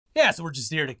Yeah, so we're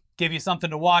just here to give you something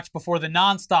to watch before the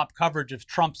nonstop coverage of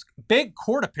Trump's big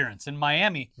court appearance in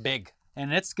Miami. Big. And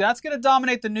that's going to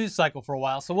dominate the news cycle for a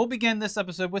while. So we'll begin this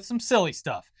episode with some silly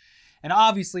stuff. And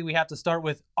obviously we have to start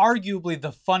with arguably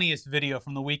the funniest video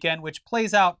from the weekend, which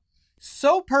plays out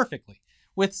so perfectly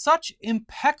with such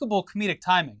impeccable comedic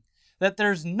timing that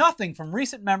there's nothing from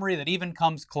recent memory that even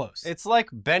comes close. It's like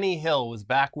Benny Hill was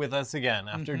back with us again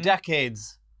after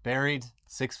decades buried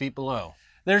 6 feet below.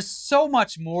 There's so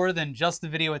much more than just the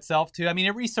video itself, too. I mean,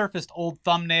 it resurfaced old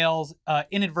thumbnails,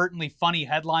 inadvertently funny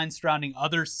headlines surrounding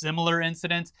other similar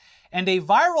incidents, and a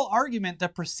viral argument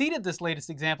that preceded this latest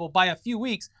example by a few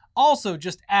weeks also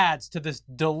just adds to this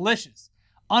delicious,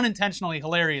 unintentionally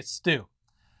hilarious stew.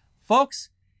 Folks,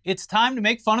 it's time to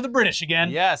make fun of the British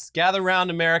again. Yes, gather round,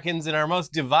 Americans. In our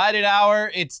most divided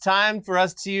hour, it's time for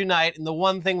us to unite in the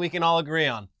one thing we can all agree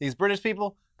on. These British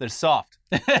people, they're soft.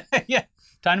 Yeah.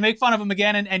 Time to make fun of them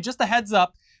again. And just a heads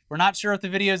up, we're not sure if the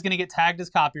video is going to get tagged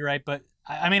as copyright, but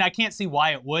I mean, I can't see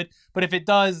why it would. But if it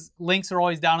does, links are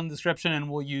always down in the description and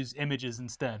we'll use images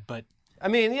instead. But I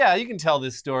mean, yeah, you can tell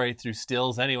this story through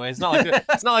stills anyway. It's not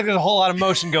like there's a whole lot of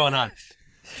motion going on.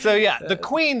 So yeah, the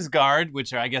Queen's Guard,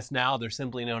 which I guess now they're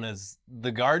simply known as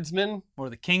the Guardsmen. Or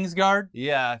the King's Guard.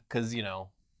 Yeah, because,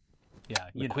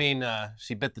 the Queen,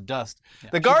 she bit the dust.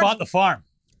 Yeah, she bought the farm.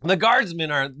 The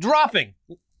Guardsmen are dropping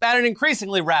at an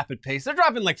increasingly rapid pace. They're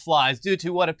dropping like flies due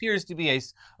to what appears to be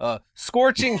a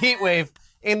scorching heat wave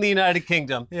in the United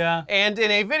Kingdom. Yeah. And in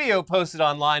a video posted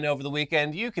online over the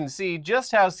weekend, you can see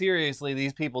just how seriously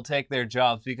these people take their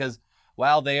jobs because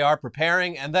while they are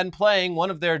preparing and then playing one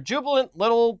of their jubilant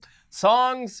little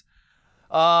songs,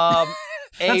 that's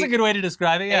a good way to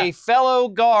describe it, yeah. A fellow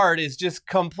guard is just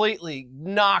completely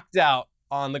knocked out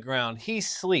on the ground. He's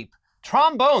asleep.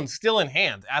 Trombone still in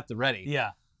hand at the ready.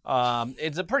 Yeah.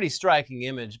 It's a pretty striking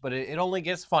image, but it only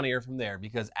gets funnier from there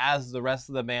because as the rest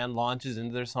of the band launches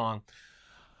into their song,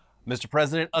 Mr.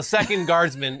 President, a second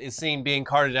guardsman is seen being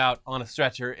carted out on a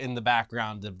stretcher in the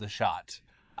background of the shot.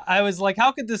 I was like,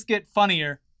 how could this get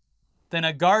funnier than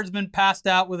a guardsman passed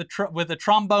out with a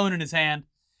trombone in his hand,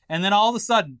 and then all of a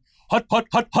sudden, hut, hut,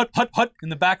 hut, hut, hut, hut, in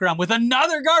the background with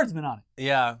another guardsman on it.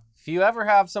 Yeah. If you ever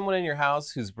have someone in your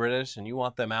house who's British and you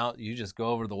want them out, you just go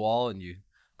over to the wall and you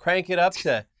crank it up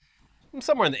to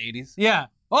somewhere in the 80s. Yeah.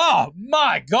 Oh,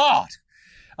 my God.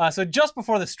 So just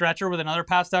before the stretcher with another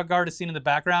passed out guard is seen in the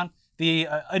background, the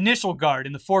initial guard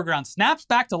in the foreground snaps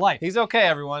back to life. He's okay,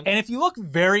 everyone. And if you look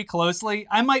very closely,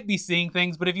 I might be seeing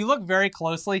things, but if you look very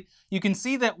closely, you can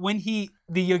see that when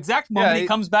the exact moment he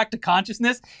comes back to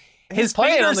consciousness, his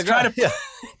fingers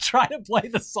try to play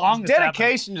the song.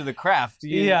 Dedication to the craft.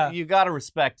 You got to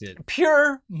respect it.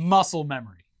 Pure muscle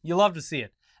memory. You love to see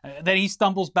it. Then he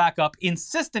stumbles back up,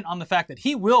 insistent on the fact that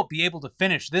he will be able to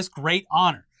finish this great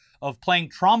honor of playing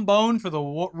trombone for the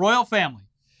royal family.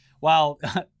 While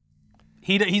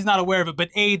he's not aware of it, but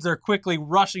aides are quickly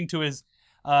rushing to his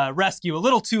rescue. A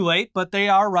little too late, but they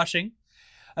are rushing.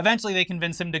 Eventually, they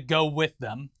convince him to go with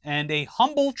them, and a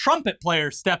humble trumpet player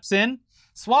steps in,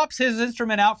 swaps his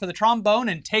instrument out for the trombone,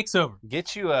 and takes over.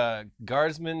 Get you a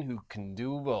guardsman who can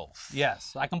do both.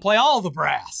 Yes, I can play all the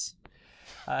brass.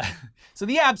 So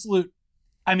the absolute,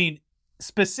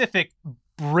 specific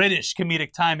British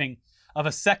comedic timing of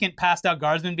a second passed out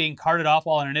guardsman being carted off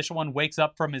while an initial one wakes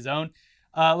up from his own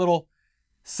little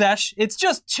sesh. It's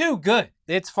just too good.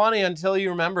 It's funny until you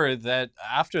remember that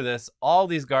after this, all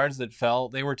these guards that fell,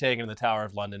 they were taken to the Tower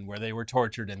of London where they were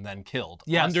tortured and then killed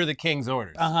under the king's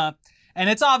orders. And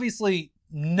it's obviously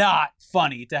not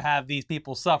funny to have these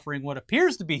people suffering what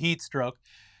appears to be heat stroke.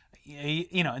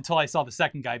 Until I saw the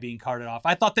second guy being carted off.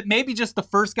 I thought that maybe just the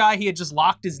first guy, he had just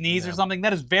locked his knees or something.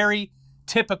 That is very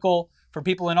typical for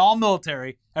people in all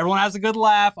military. Everyone has a good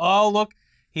laugh. Oh, look,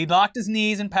 he locked his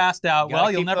knees and passed out.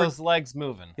 You'll never those legs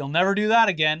moving. You'll never do that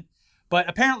again. But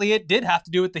apparently it did have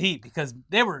to do with the heat because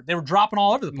they were dropping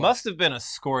all over the place. Must have been a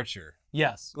scorcher.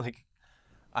 Yes.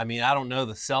 I don't know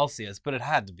the Celsius, but it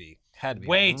had to be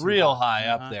way real high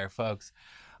up there, folks.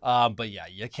 But yeah,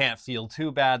 you can't feel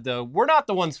too bad though. We're not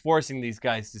the ones forcing these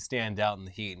guys to stand out in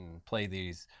the heat and play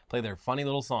their funny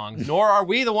little songs, nor are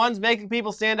we the ones making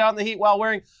people stand out in the heat while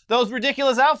wearing those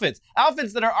ridiculous outfits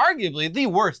that are arguably the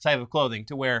worst type of clothing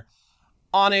to wear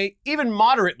on a even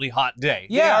moderately hot day.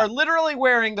 Yeah. They are literally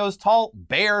wearing those tall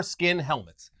bear skin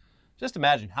helmets. Just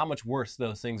imagine how much worse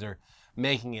those things are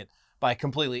making it by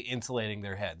completely insulating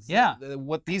their heads. Yeah.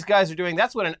 What these guys are doing,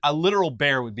 that's what a literal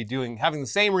bear would be doing, having the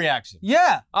same reaction.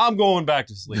 Yeah. I'm going back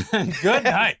to sleep. Good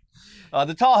night.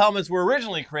 The tall helmets were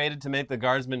originally created to make the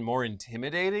guardsmen more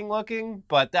intimidating looking,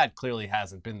 but that clearly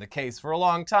hasn't been the case for a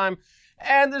long time.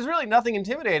 And there's really nothing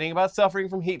intimidating about suffering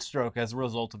from heat stroke as a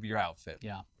result of your outfit.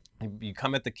 Yeah. You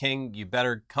come at the king, you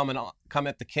better come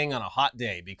at the king on a hot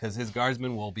day because his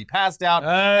guardsmen will be passed out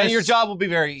and your job will be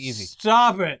very easy.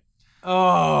 Stop it.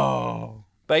 Oh.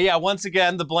 But yeah, once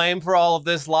again, the blame for all of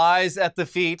this lies at the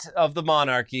feet of the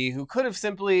monarchy, who could have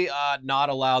simply not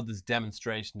allowed this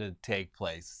demonstration to take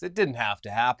place. It didn't have to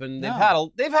happen.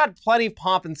 No. They've had plenty of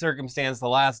pomp and circumstance the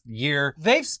last year.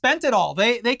 They've spent it all.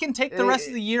 They can take the rest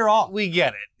of the year off. We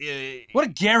get it. What a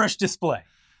garish display.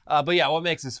 But yeah, what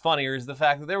makes this funnier is the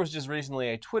fact that there was just recently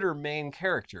a Twitter main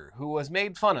character who was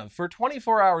made fun of for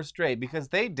 24 hours straight because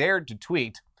they dared to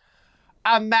tweet,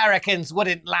 "Americans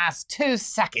wouldn't last 2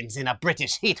 seconds in a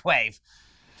British heat wave."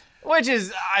 Which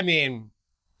is, I mean,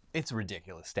 it's a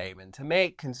ridiculous statement to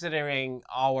make considering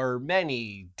our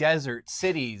many desert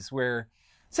cities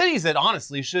that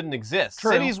honestly shouldn't exist.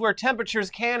 True. Cities where temperatures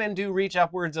can and do reach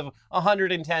upwards of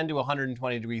 110 to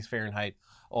 120 degrees Fahrenheit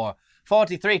or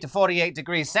 43 to 48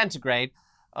 degrees centigrade,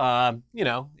 in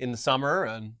the summer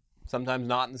and sometimes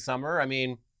not in the summer. I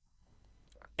mean,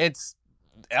 it's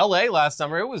LA last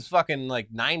summer, it was fucking like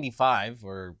 95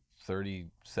 or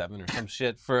 37 or some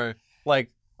shit for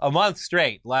like a month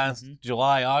straight last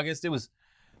July, August. It was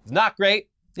not great,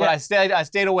 but I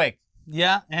stayed awake.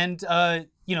 Yeah, and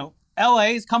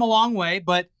LA's come a long way,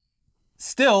 but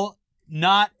still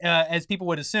not as people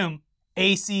would assume,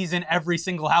 ACs in every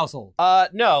single household.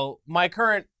 No, my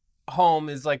current home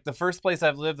is like the first place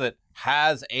I've lived that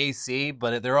has AC,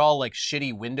 but they're all like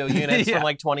shitty window units from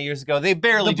like 20 years ago. They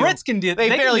barely the Brits can do They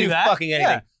barely do do that. fucking anything.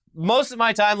 Yeah. Most of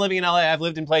my time living in LA, I've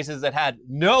lived in places that had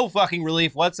no fucking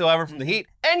relief whatsoever from the heat.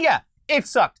 And yeah, it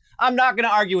sucked. I'm not going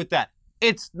to argue with that.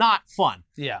 It's not fun.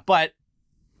 Yeah. But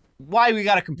why we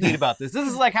got to compete about this? This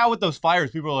is like how with those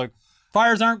fires, people are like,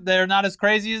 fires they're not as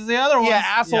crazy as the other ones. Yeah,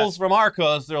 assholes from our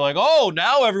coast, they're like, oh,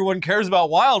 now everyone cares about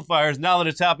wildfires now that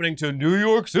it's happening to New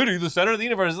York City, the center of the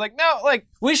universe. It's like, no, like...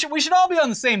 We should all be on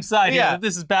the same side here. That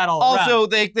this is bad all around. Also,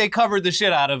 they covered the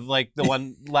shit out of, like, the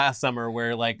one last summer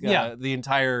where, like, the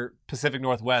entire Pacific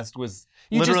Northwest was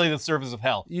literally the surface of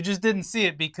hell. You just didn't see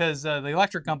it because the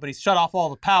electric companies shut off all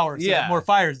the power so that more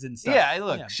fires didn't start. Yeah,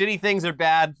 look, shitty things are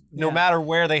bad no matter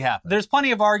where they happen. There's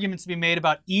plenty of arguments to be made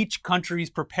about each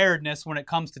country's preparedness when it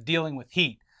comes to dealing with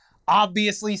heat.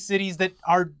 Obviously, cities that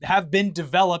have been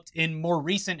developed in more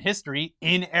recent history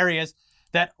in areas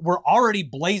that were already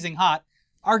blazing hot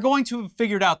are going to have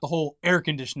figured out the whole air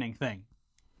conditioning thing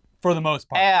for the most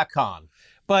part. Aircon.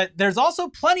 But there's also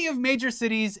plenty of major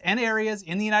cities and areas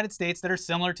in the United States that are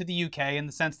similar to the UK in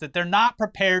the sense that they're not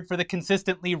prepared for the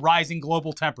consistently rising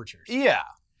global temperatures. Yeah.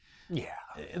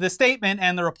 The statement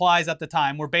and the replies at the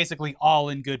time were basically all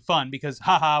in good fun because,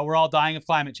 haha, we're all dying of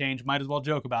climate change, might as well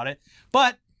joke about it.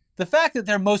 But the fact that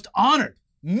their most honored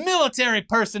military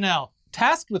personnel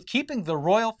tasked with keeping the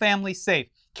royal family safe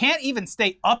can't even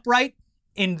stay upright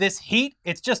in this heat,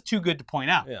 it's just too good to point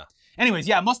out. Yeah. Anyways,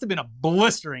 it must have been a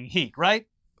blistering heat, right?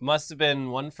 Must have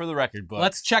been one for the record book.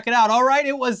 Let's check it out. All right,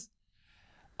 it was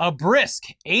a brisk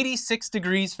 86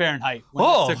 degrees Fahrenheit.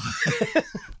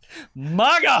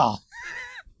 My God.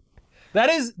 That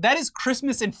is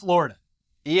Christmas in Florida.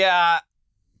 Yeah.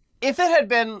 If it had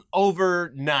been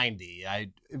over 90,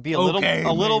 I'd be a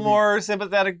little more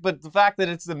sympathetic, but the fact that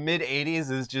it's the mid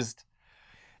 80s is just,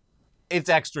 it's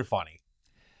extra funny.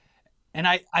 And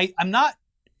I'm not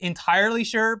entirely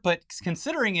sure, but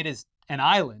considering it is an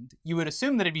island, you would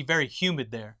assume that it'd be very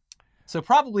humid there. So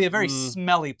probably a very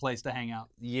smelly place to hang out.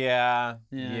 Yeah.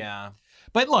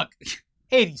 But look,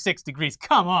 86 degrees,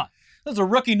 come on. Those are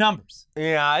rookie numbers.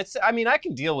 Yeah, I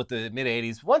can deal with the mid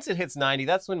 80s. Once it hits 90,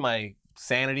 that's when my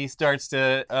sanity starts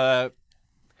to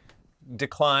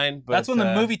decline. But, that's when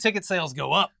the movie ticket sales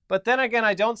go up. But then again,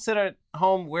 I don't sit at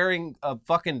home wearing a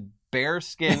fucking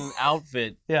bearskin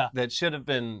outfit that should have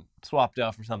been swapped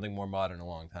out for something more modern a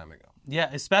long time ago.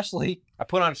 Yeah, especially... I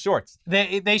put on shorts.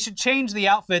 They should change the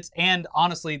outfits and,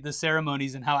 honestly, the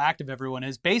ceremonies and how active everyone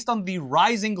is based on the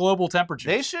rising global temperatures.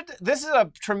 They should... This is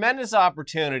a tremendous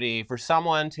opportunity for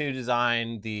someone to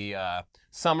design the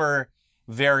summer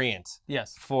variant.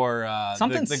 Yes. For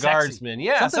something the guardsmen.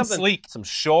 Yeah, something sleek. Some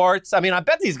shorts. I mean, I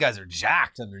bet these guys are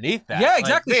jacked underneath that. Yeah,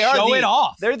 exactly. Show it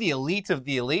off. They're the elite of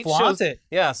the elite. Flaunt it.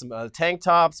 Yeah, some tank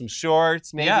tops, some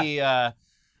shorts, maybe...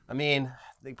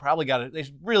 They probably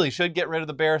they really should get rid of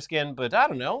the bearskin, but I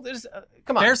don't know.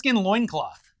 Come on. Bearskin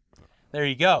loincloth. There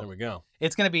you go. There we go.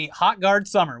 It's going to be hot guard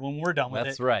summer when we're done with it.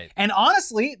 That's right. And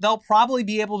honestly, they'll probably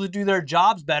be able to do their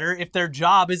jobs better if their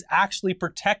job is actually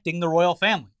protecting the royal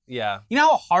family. Yeah. You know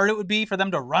how hard it would be for them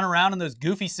to run around in those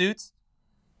goofy suits?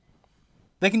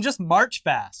 They can just march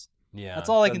fast. Yeah. That's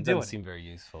all they can do. Doesn't seem very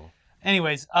useful.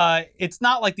 Anyways, it's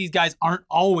not like these guys aren't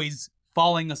always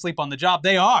falling asleep on the job.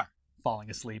 They are falling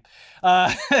asleep.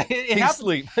 It happens,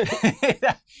 Sleep.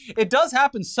 it does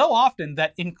happen so often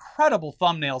that incredible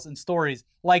thumbnails and stories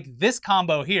like this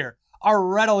combo here are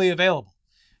readily available.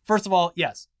 First of all,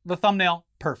 yes, the thumbnail,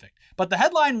 perfect. But the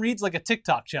headline reads like a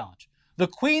TikTok challenge. The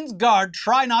Queen's Guard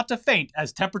try not to faint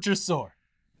as temperatures soar.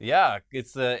 Yeah,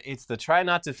 it's the try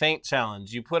not to faint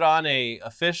challenge. You put on a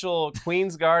official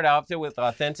Queen's Guard outfit with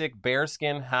authentic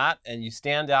bearskin hat, and you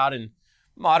stand out in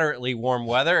moderately warm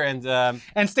weather and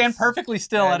stand perfectly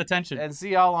still at attention and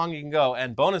see how long you can go.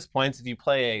 And bonus points if you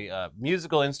play a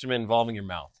musical instrument involving your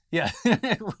mouth. Yeah,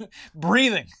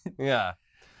 breathing. Yeah.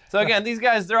 So again, these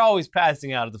guys, they're always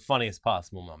passing out at the funniest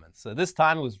possible moments. So this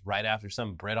time it was right after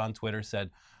some Brit on Twitter said,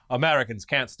 Americans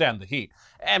can't stand the heat.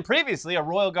 And previously, a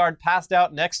royal guard passed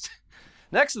out next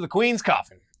to the Queen's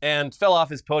coffin and fell off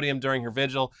his podium during her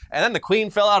vigil. And then the Queen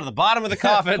fell out of the bottom of the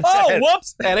coffin.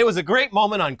 Whoops! And it was a great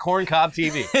moment on Corncob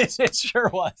TV. It sure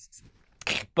was.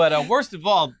 But worst of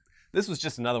all, this was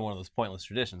just another one of those pointless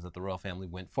traditions that the royal family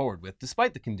went forward with,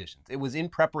 despite the conditions. It was in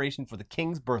preparation for the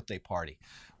King's birthday party,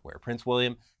 where Prince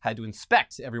William had to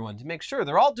inspect everyone to make sure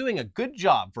they're all doing a good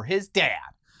job for his dad.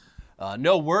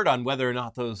 No word on whether or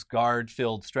not those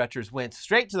guard-filled stretchers went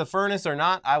straight to the furnace or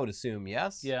not. I would assume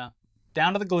yes. Yeah,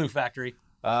 down to the glue factory.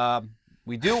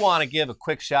 We do want to give a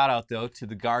quick shout-out, though, to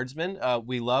the guardsmen.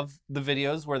 We love the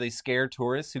videos where they scare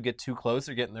tourists who get too close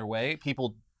or get in their way.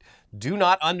 People do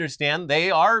not understand. They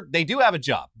do have a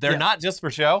job. They're not just for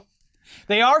show.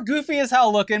 They are goofy as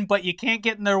hell looking, but you can't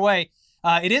get in their way.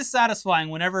 It is satisfying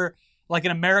whenever like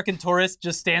an American tourist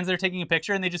just stands there taking a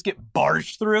picture and they just get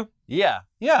barged through. Yeah.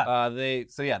 Yeah.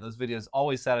 Those videos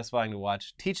always satisfying to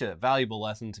watch. Teach a valuable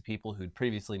lesson to people who'd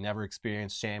previously never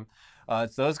experienced shame.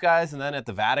 It's those guys, and then at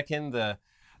the Vatican, the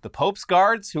Pope's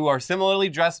guards, who are similarly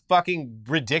dressed fucking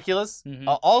ridiculous,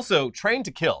 also trained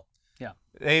to kill. Yeah.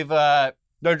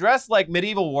 They're dressed like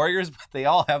medieval warriors, but they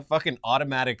all have fucking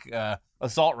automatic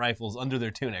assault rifles under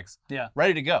their tunics. Yeah.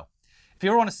 Ready to go. If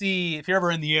you're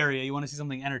ever in the area, you want to see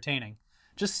something entertaining,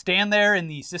 just stand there in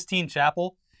the Sistine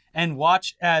Chapel and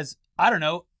watch as,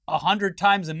 100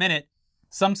 times a minute,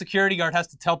 some security guard has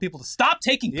to tell people to stop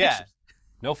taking pictures. Yeah.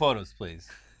 No photos, please.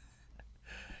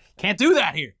 Can't do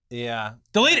that here. Yeah.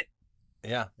 Delete it.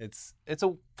 Yeah. It's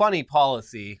a funny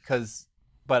policy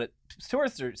but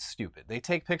tourists are stupid. They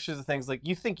take pictures of things like,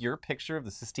 you think your picture of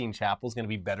the Sistine Chapel is going to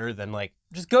be better than like...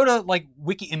 Just go to like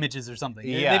Wiki Images or something.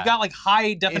 Yeah. They've got like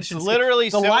high definition. It's literally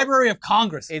the Library of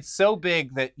Congress. It's so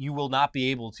big that you will not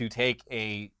be able to take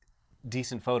a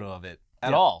decent photo of it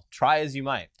at all. Try as you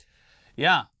might.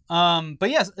 Yeah. But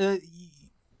yes,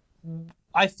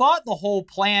 I thought the whole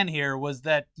plan here was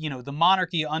that, the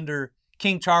monarchy under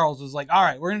King Charles was like, all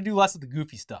right, we're going to do less of the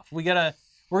goofy stuff. We're going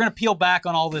to peel back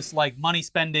on all this like money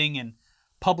spending and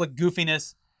public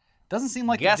goofiness. Doesn't seem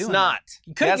like you're doing not. That.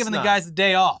 You could have given the guys the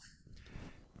day off.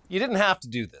 You didn't have to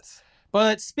do this.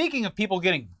 But speaking of people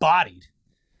getting bodied,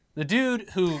 the dude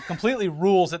who completely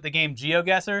rules at the game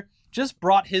GeoGuessr just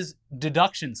brought his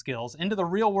deduction skills into the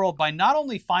real world by not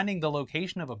only finding the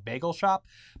location of a bagel shop,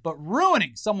 but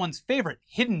ruining someone's favorite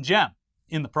hidden gem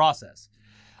in the process.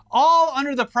 All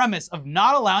under the premise of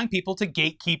not allowing people to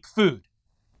gatekeep food.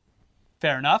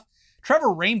 Fair enough.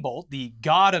 Trevor Rainbolt, the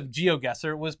god of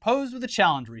GeoGuessr, was posed with a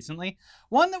challenge recently,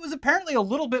 one that was apparently a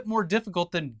little bit more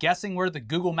difficult than guessing where the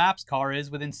Google Maps car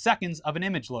is within seconds of an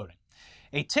image loading.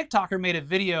 A TikToker made a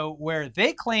video where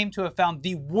they claimed to have found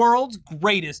the world's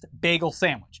greatest bagel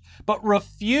sandwich, but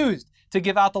refused to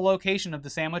give out the location of the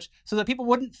sandwich so that people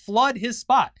wouldn't flood his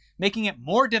spot, making it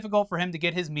more difficult for him to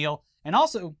get his meal, and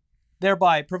also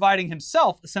thereby providing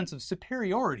himself a sense of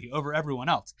superiority over everyone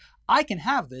else. I can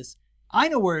have this. I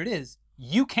know where it is.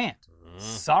 You can't.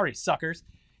 Sorry, suckers.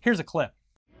 Here's a clip.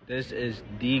 This is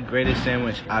the greatest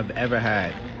sandwich I've ever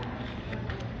had.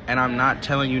 And I'm not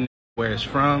telling you where it's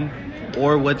from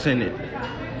or what's in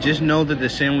it. Just know that the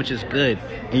sandwich is good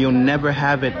and you'll never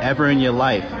have it ever in your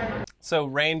life. So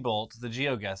Rainbolt, the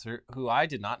GeoGuessr, who I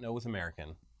did not know was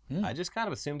American. I just kind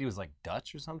of assumed he was like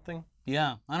Dutch or something.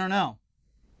 Yeah, I don't know.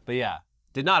 But yeah,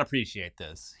 did not appreciate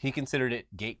this. He considered it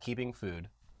gatekeeping food.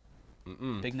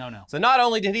 Big no-no. So not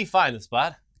only did he find the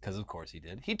spot, because of course he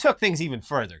did, he took things even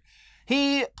further.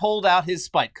 He pulled out his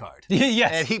spite card.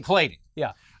 Yes. And he played it.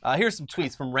 Yeah. Here's some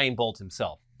tweets from Rainbolt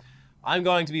himself. I'm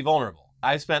going to be vulnerable.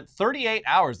 I've spent 38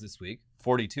 hours this week,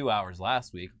 42 hours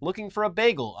last week, looking for a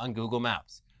bagel on Google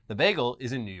Maps. The bagel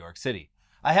is in New York City.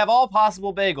 I have all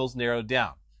possible bagels narrowed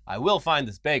down. I will find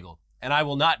this bagel, and I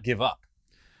will not give up.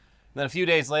 Then a few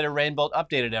days later, Rainbolt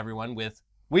updated everyone with,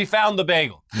 "We found the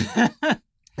bagel."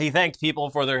 He thanked people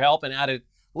for their help and added,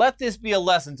 Let this be a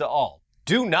lesson to all.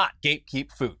 Do not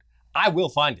gatekeep food. I will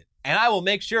find it, and I will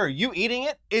make sure you eating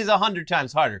it is 100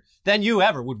 times harder than you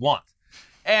ever would want.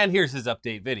 And here's his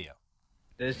update video.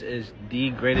 This is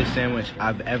the greatest sandwich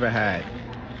I've ever had.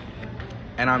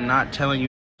 And I'm not telling you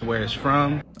where it's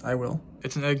from. I will.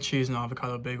 It's an egg, cheese, and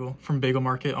avocado bagel from Bagel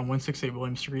Market on 168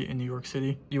 William Street in New York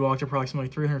City. You walked approximately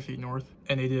 300 feet north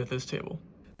and ate it at this table.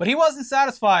 But he wasn't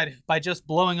satisfied by just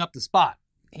blowing up the spot.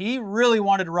 He really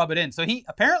wanted to rub it in. So he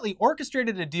apparently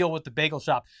orchestrated a deal with the bagel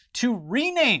shop to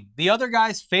rename the other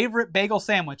guy's favorite bagel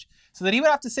sandwich so that he would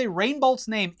have to say Rainbolt's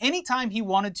name anytime he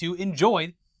wanted to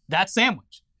enjoy that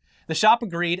sandwich. The shop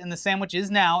agreed, and the sandwich is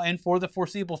now, and for the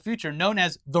foreseeable future, known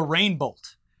as the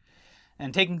Rainbolt.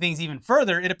 And taking things even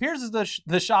further, it appears as though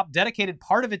the shop dedicated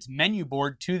part of its menu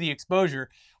board to the exposure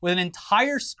with an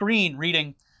entire screen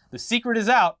reading, "The secret is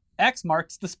out, X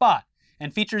marks the spot,"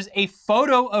 and features a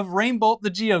photo of Rainbolt the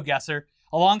GeoGuessr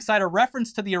alongside a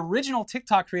reference to the original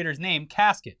TikTok creator's name,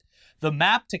 Casket. The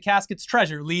map to Casket's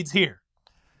treasure leads here.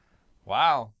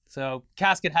 Wow. So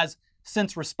Casket has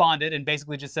since responded and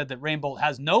basically just said that Rainbolt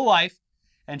has no life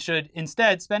and should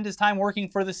instead spend his time working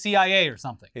for the CIA or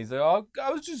something. He's like, oh,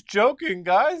 I was just joking,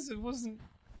 guys. It wasn't...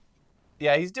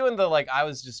 Yeah, he's doing the, like, I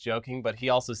was just joking, but he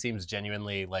also seems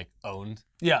genuinely, like, owned.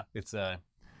 Yeah. It's, I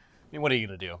mean, what are you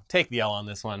going to do? Take the L on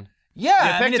this one.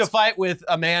 Yeah. You picked a fight with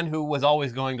a man who was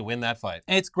always going to win that fight.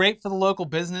 It's great for the local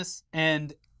business,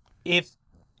 and if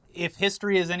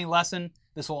history is any lesson,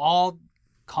 this will all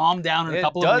calm down in a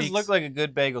couple of weeks. It does look like a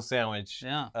good bagel sandwich.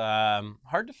 Yeah.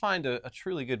 Hard to find a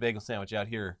truly good bagel sandwich out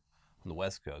here on the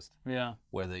West Coast. Yeah.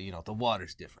 Where the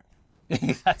water's different.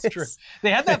 That's true.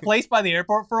 They had that place by the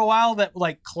airport for a while that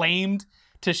like claimed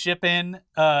to ship in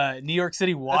New York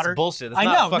City water. That's bullshit. That's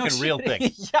not a fucking real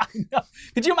thing. Yeah, I know.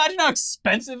 Could you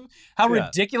imagine how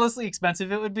ridiculously expensive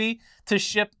it would be to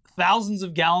ship thousands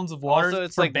of gallons of water? Also,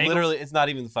 it's for like bagels? literally, it's not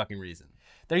even the fucking reason.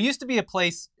 There used to be a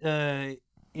place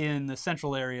in the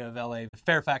central area of LA, the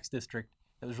Fairfax district,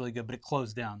 that was really good, but it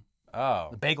closed down. Oh.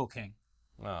 The Bagel King.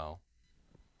 Oh.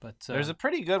 But there's a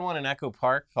pretty good one in Echo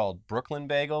Park called Brooklyn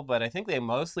Bagel, but I think they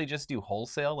mostly just do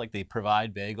wholesale. Like they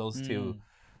provide bagels to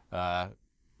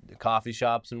coffee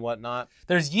shops and whatnot.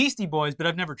 There's Yeasty Boys, but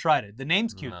I've never tried it. The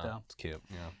name's cute though. It's cute.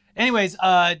 Yeah. Anyways,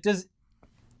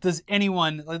 does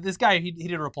anyone like this guy? He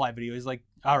did a reply video. He's like,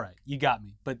 "All right, you got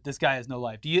me, but this guy has no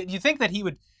life." Do you think that he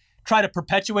would try to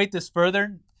perpetuate this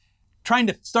further, trying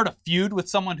to start a feud with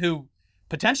someone who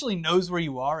potentially knows where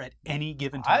you are at any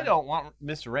given time? I don't want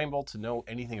Mr. Rainbow to know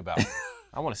anything about it.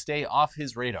 I want to stay off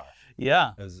his radar.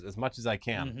 Yeah. As much as I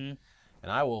can. Mm-hmm.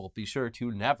 And I will be sure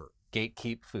to never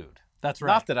gatekeep food. That's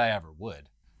right. Not that I ever would.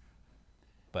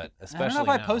 But especially I don't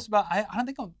know if I post about, I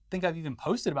don't think I've even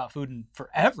posted about food in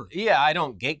forever. Yeah, I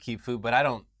don't gatekeep food, but I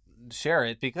don't share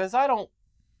it because I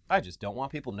just don't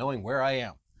want people knowing where I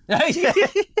am.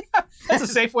 That's a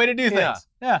safe way to do things.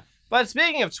 Yeah. But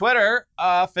speaking of Twitter,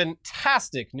 a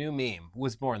fantastic new meme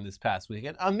was born this past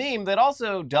weekend. A meme that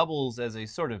also doubles as a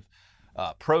sort of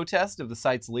protest of the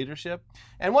site's leadership,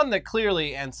 and one that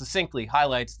clearly and succinctly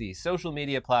highlights the social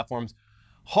media platform's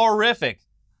horrific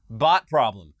bot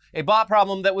problem. A bot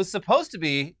problem that was supposed to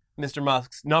be Mr.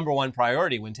 Musk's number one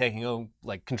priority when taking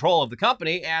control of the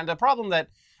company, and a problem that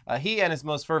he and his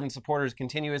most fervent supporters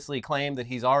continuously claim that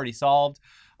he's already solved.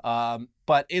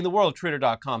 But in the world of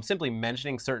Twitter.com, simply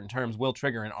mentioning certain terms will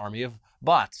trigger an army of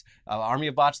bots. An army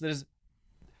of bots that is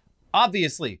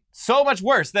obviously so much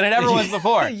worse than it ever was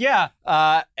before. Yeah.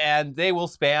 And they will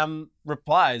spam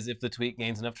replies if the tweet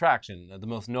gains enough traction. The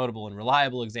most notable and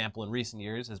reliable example in recent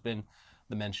years has been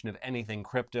the mention of anything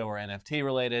crypto or NFT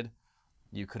related.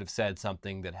 You could have said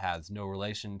something that has no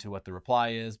relation to what the reply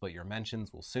is, but your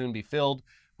mentions will soon be filled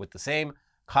with the same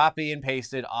copy and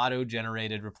pasted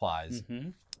auto-generated replies. Mm-hmm.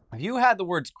 If you had the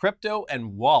words crypto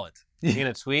and wallet in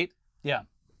a tweet, yeah,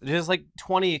 there's like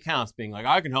 20 accounts being like,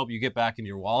 I can help you get back in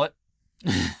your wallet.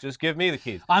 Just give me the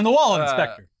keys. I'm the wallet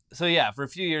inspector. So yeah, for a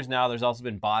few years now, there's also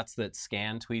been bots that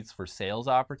scan tweets for sales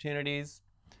opportunities,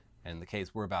 and the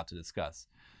case we're about to discuss.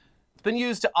 It's been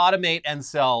used to automate and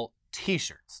sell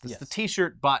t-shirts. This is the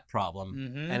t-shirt bot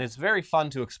problem, and it's very fun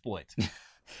to exploit.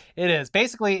 It is.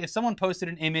 Basically, if someone posted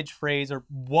an image, phrase, or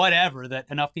whatever that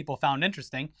enough people found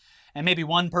interesting, and maybe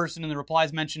one person in the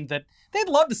replies mentioned that they'd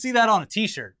love to see that on a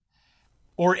t-shirt,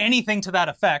 or anything to that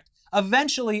effect,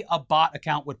 eventually a bot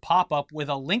account would pop up with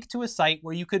a link to a site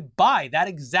where you could buy that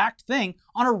exact thing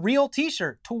on a real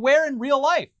t-shirt to wear in real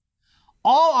life.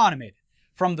 All automated.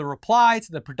 From the reply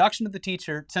to the production of the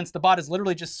t-shirt, since the bot is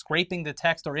literally just scraping the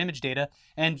text or image data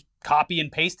and copy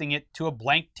and pasting it to a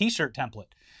blank t-shirt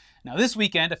template. Now this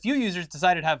weekend, a few users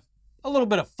decided to have a little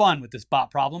bit of fun with this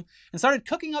bot problem and started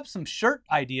cooking up some shirt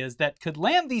ideas that could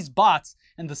land these bots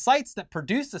and the sites that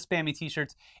produce the spammy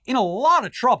t-shirts in a lot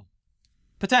of trouble,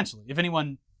 potentially, if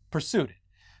anyone pursued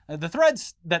it. The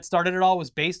threads that started it all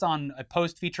was based on a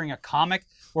post featuring a comic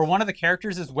where one of the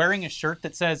characters is wearing a shirt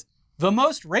that says, "The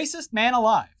most racist man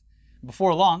alive."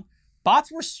 Before long,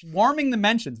 bots were swarming the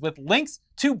mentions with links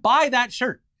to buy that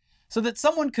shirt so that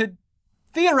someone could,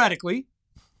 theoretically,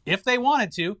 if they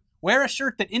wanted to, wear a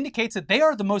shirt that indicates that they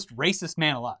are the most racist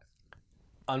man alive.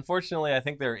 Unfortunately, I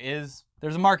think there's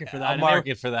a market for that.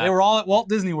 for that. They were all at Walt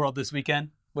Disney World this weekend,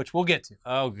 which we'll get to.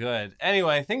 Oh, good.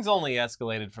 Anyway, things only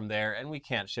escalated from there, and we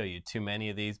can't show you too many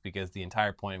of these because the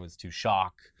entire point was to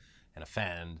shock and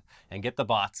offend and get the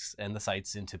bots and the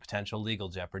sites into potential legal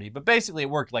jeopardy. But basically, it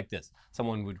worked like this.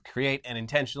 Someone would create an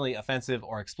intentionally offensive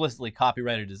or explicitly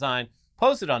copyrighted design,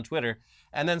 post it on Twitter,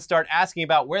 and then start asking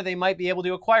about where they might be able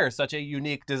to acquire such a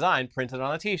unique design printed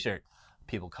on a t-shirt.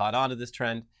 People caught on to this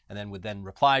trend and then would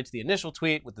reply to the initial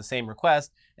tweet with the same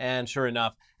request, and sure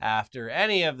enough, after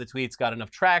any of the tweets got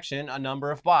enough traction, a number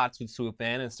of bots would swoop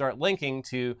in and start linking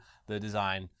to the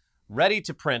design ready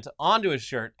to print onto a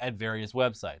shirt at various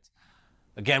websites.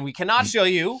 Again, we cannot show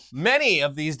you many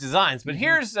of these designs, but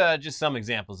here's just some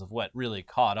examples of what really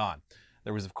caught on.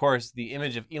 There was, of course, the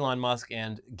image of Elon Musk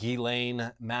and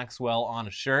Ghislaine Maxwell on a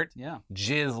shirt,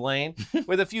 Ghislaine,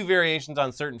 with a few variations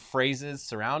on certain phrases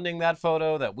surrounding that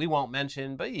photo that we won't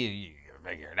mention, but you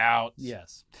figure it out.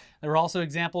 Yes. There were also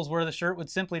examples where the shirt would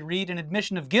simply read an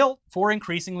admission of guilt for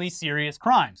increasingly serious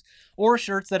crimes, or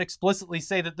shirts that explicitly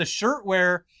say that the shirt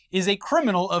wearer is a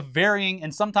criminal of varying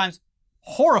and sometimes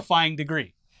horrifying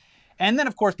degree. And then,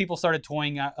 of course, people started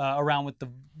toying around with the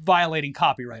violating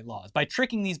copyright laws by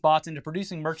tricking these bots into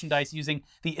producing merchandise using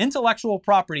the intellectual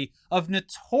property of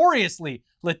notoriously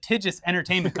litigious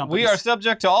entertainment companies. We are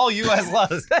subject to all U.S.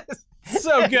 laws.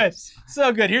 So good.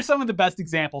 So good. Here's some of the best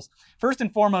examples. First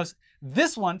and foremost,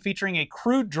 this one featuring a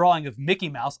crude drawing of Mickey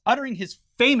Mouse uttering his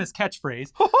famous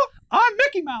catchphrase, "I'm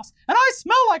Mickey Mouse, and I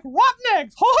smell like rotten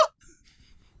eggs."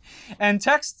 And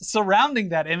text surrounding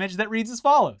that image that reads as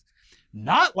follows: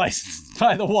 "Not licensed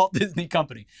by the Walt Disney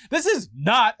Company. This is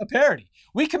not a parody.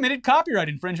 We committed copyright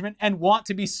infringement and want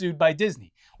to be sued by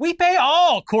Disney. We pay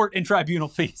all court and tribunal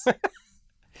fees."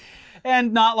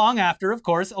 And not long after, of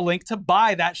course, a link to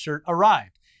buy that shirt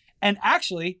arrived. And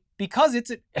actually, because it's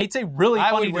a really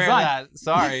funny would wear design. That.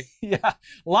 Sorry. Yeah,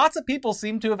 lots of people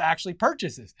seem to have actually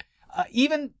purchased this,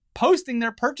 even posting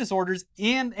their purchase orders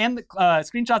and the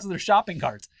screenshots of their shopping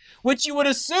carts, which you would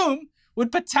assume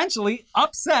would potentially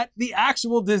upset the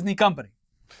actual Disney company.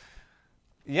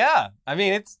 Yeah, I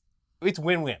mean, it's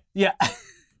win-win. Yeah.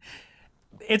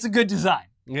 It's a good design.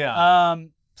 Yeah.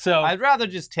 So I'd rather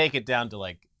just take it down to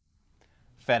like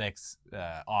FedEx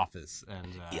office and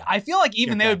I feel like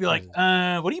even they would be like, what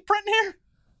are you printing here?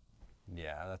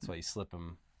 Yeah, that's why you slip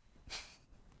them.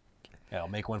 Yeah, I'll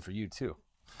make one for you too.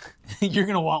 You're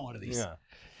gonna want one of these.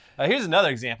 Yeah. Here's another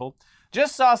example.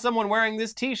 Just saw someone wearing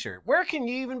this t-shirt. Where can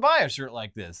you even buy a shirt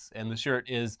like this? And the shirt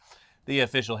is the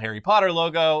official Harry Potter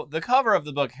logo, the cover of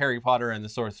the book Harry Potter and the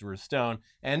Sorcerer's Stone,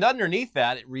 and underneath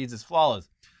that it reads as follows: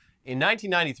 "In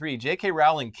 1993, J.K.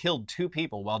 Rowling killed 2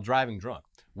 people while driving drunk.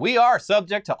 We are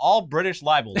subject to all British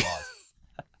libel laws."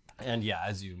 And yeah,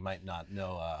 as you might not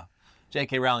know,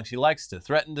 J.K. Rowling, she likes to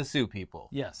threaten to sue people.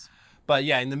 Yes. But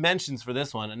yeah, in the mentions for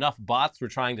this one, enough bots were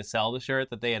trying to sell the shirt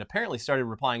that they had apparently started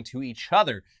replying to each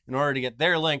other in order to get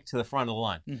their link to the front of the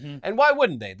line. Mm-hmm. And why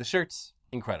wouldn't they? The shirt's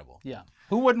incredible. Yeah.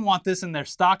 Who wouldn't want this in their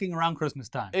stocking around Christmas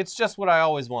time? It's just what I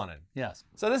always wanted. Yes.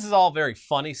 So this is all very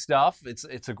funny stuff.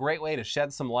 It's a great way to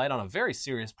shed some light on a very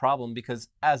serious problem because,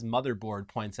 as Motherboard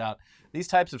points out, these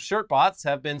types of shirt bots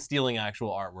have been stealing actual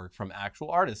artwork from actual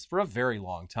artists for a very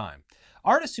long time.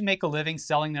 Artists who make a living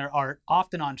selling their art,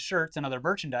 often on shirts and other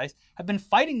merchandise, have been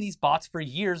fighting these bots for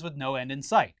years with no end in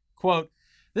sight. Quote,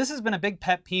 "This has been a big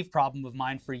pet peeve problem of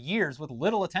mine for years with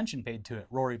little attention paid to it,"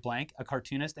 Rory Blank, a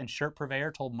cartoonist and shirt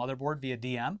purveyor, told Motherboard via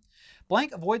DM.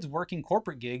 Blank avoids working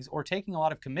corporate gigs or taking a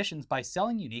lot of commissions by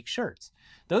selling unique shirts.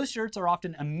 Those shirts are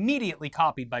often immediately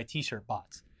copied by t-shirt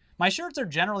bots. "My shirts are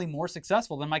generally more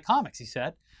successful than my comics," he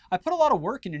said. "I put a lot of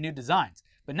work into new designs,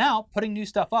 but now putting new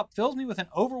stuff up fills me with an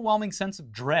overwhelming sense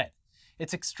of dread.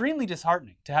 It's extremely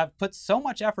disheartening to have put so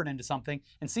much effort into something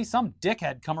and see some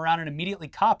dickhead come around and immediately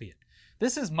copy it.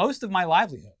 This is most of my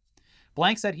livelihood."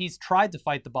 Blank said he's tried to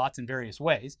fight the bots in various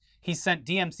ways. He's sent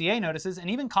DMCA notices and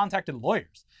even contacted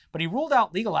lawyers, but he ruled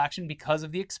out legal action because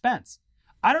of the expense.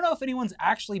 "I don't know if anyone's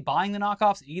actually buying the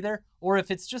knockoffs either, or if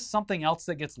it's just something else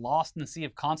that gets lost in the sea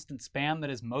of constant spam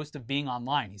that is most of being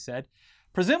online," he said.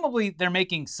 Presumably, they're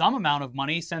making some amount of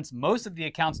money since most of the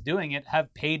accounts doing it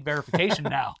have paid verification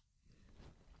now.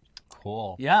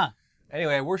 Cool. Yeah.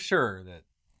 Anyway, we're sure that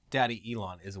Daddy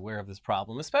Elon is aware of this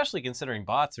problem, especially considering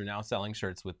bots are now selling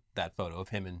shirts with that photo of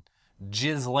him and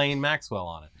Ghislaine Maxwell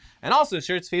on it. And also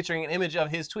shirts featuring an image of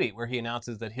his tweet where he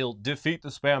announces that he'll defeat the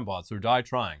spam bots or die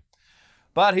trying.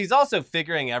 But he's also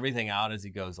figuring everything out as he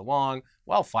goes along,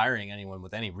 while firing anyone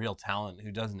with any real talent who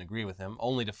doesn't agree with him,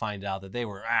 only to find out that they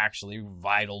were actually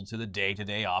vital to the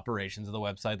day-to-day operations of the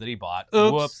website that he bought.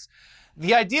 Oops. Whoops.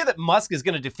 The idea that Musk is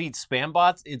going to defeat spam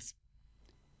bots, it's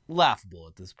laughable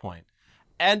at this point.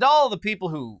 And all the people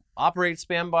who operate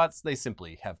spam bots, they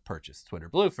simply have purchased Twitter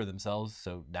Blue for themselves,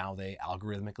 so now they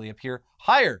algorithmically appear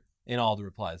higher in all the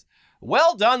replies.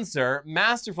 Well done, sir.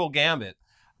 Masterful gambit.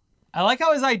 I like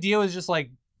how his idea was just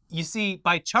like, you see,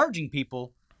 by charging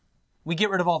people, we get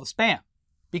rid of all the spam.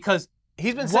 Because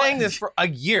he's been saying this for a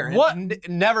year. What? It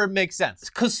never makes sense.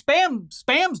 Because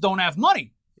spams don't have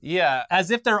money. Yeah.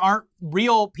 As if there aren't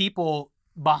real people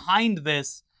behind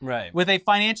this Right. with a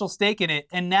financial stake in it.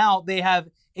 And now they have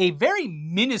a very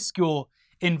minuscule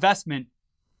investment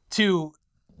to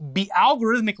be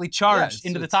algorithmically charged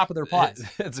into the top of their replies.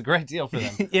 It's a great deal for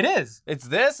them. It is. It's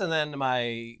this, and then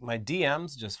my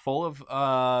DMs just full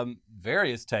of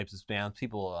various types of spams.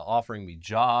 People offering me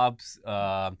jobs,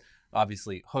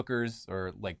 obviously hookers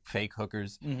or like fake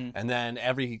hookers. Mm-hmm. And then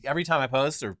every time I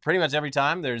post, or pretty much every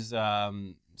time, there's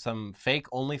some fake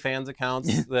OnlyFans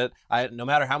accounts that no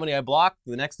matter how many I block,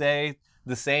 the next day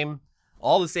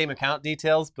all the same account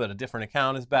details, but a different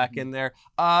account is back in there.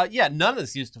 Yeah, none of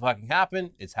this used to fucking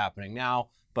happen. It's happening now.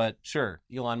 But sure,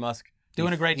 Elon Musk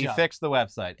doing a great job. He fixed the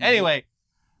website. Anyway,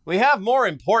 we have more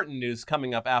important news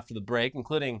coming up after the break,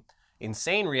 including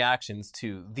insane reactions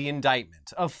to the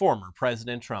indictment of former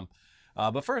President Trump.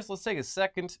 But first, let's take a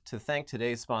second to thank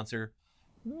today's sponsor,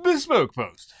 Bespoke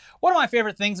Post. One of my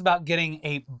favorite things about getting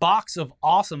a box of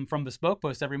awesome from Bespoke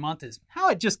Post every month is how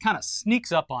it just kind of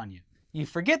sneaks up on you. You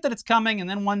forget that it's coming, and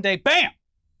then one day, bam,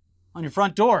 on your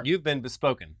front door. You've been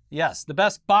bespoken. Yes, the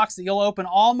best box that you'll open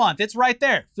all month. It's right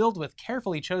there, filled with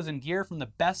carefully chosen gear from the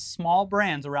best small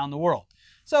brands around the world.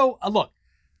 So, look,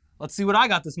 let's see what I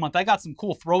got this month. I got some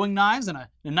cool throwing knives and a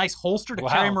nice holster to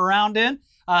carry them around in,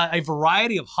 a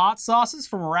variety of hot sauces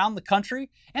from around the country,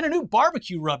 and a new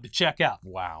barbecue rub to check out.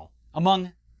 Wow.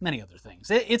 Among many other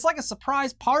things. It's like a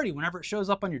surprise party whenever it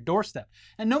shows up on your doorstep.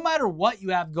 And no matter what you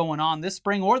have going on this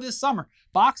spring or this summer,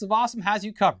 Box of Awesome has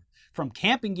you covered. From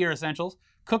camping gear essentials,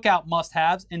 cookout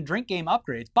must-haves, and drink game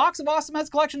upgrades, Box of Awesome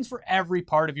has collections for every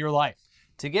part of your life.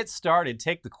 To get started,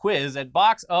 take the quiz at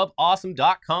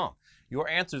boxofawesome.com. Your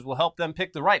answers will help them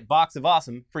pick the right Box of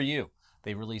Awesome for you.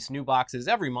 They release new boxes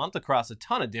every month across a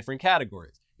ton of different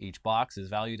categories. Each box is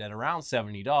valued at around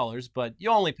 $70, but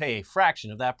you only pay a fraction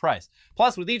of that price.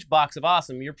 Plus, with each Box of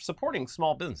Awesome, you're supporting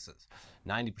small businesses.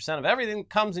 90% of everything that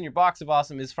comes in your Box of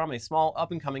Awesome is from a small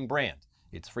up-and-coming brand.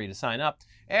 It's free to sign up,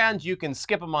 and you can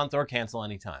skip a month or cancel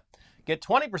anytime. Get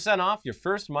 20% off your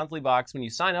first monthly box when you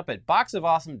sign up at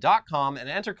boxofawesome.com and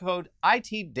enter code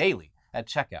ITDaily at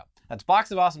checkout. That's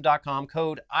boxofawesome.com,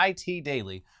 code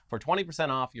ITDaily for 20%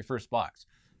 off your first box.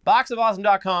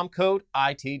 Boxofawesome.com, code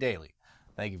ITDaily.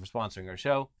 Thank you for sponsoring our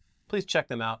show. Please check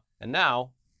them out. And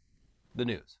now, the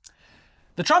news.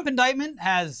 The Trump indictment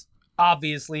has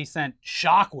obviously sent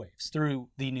shockwaves through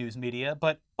the news media,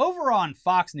 but over on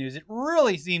Fox News, it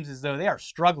really seems as though they are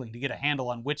struggling to get a handle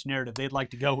on which narrative they'd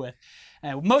like to go with.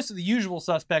 Most of the usual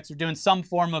suspects are doing some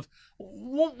form of,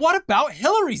 what about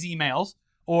Hillary's emails?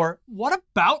 Or what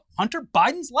about Hunter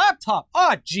Biden's laptop?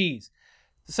 Geez.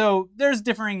 So there's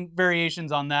differing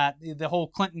variations on that. The whole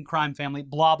Clinton crime family,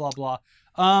 blah, blah, blah.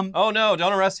 Oh no,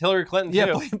 don't arrest Hillary Clinton too.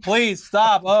 Yeah, please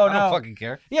stop. Oh no. I don't fucking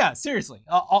care. Yeah, seriously.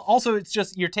 Also, it's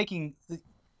just you're taking the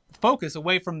focus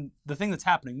away from the thing that's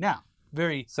happening now.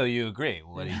 So you agree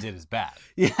what he did is bad.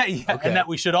 Yeah, Okay. And that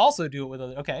we should also do it with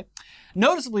other. Okay.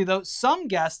 Noticeably, though, some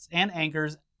guests and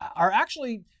anchors are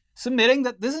actually submitting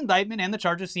that this indictment and the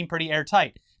charges seem pretty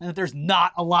airtight, and that there's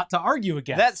not a lot to argue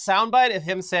against. That soundbite of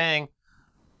him saying,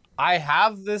 I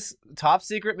have this top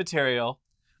secret material.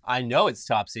 I know it's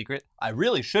top secret. I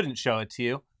really shouldn't show it to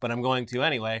you, but I'm going to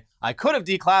anyway. I could have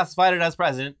declassified it as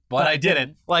president, but I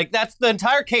didn't. Like, that's the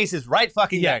entire case is right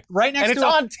fucking there. Right next and to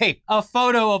it's on tape. A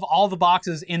photo of all the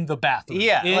boxes in the bathroom.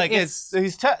 Yeah,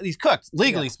 he's cooked,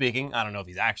 legally speaking. I don't know if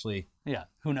he's actually. Yeah,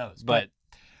 who knows? But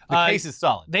the case is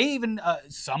solid. They even,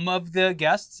 some of the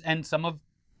guests and some of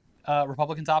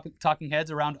Republican talking heads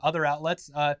around other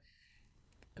outlets,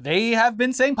 they have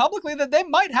been saying publicly that they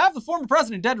might have the former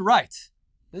president dead to rights.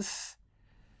 This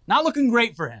not looking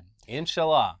great for him.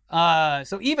 Inshallah.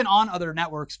 So even on other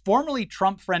networks, formerly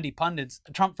Trump-friendly pundits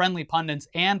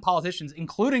and politicians,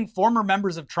 including former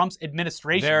members of Trump's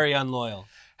administration, Very unloyal,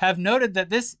 have noted that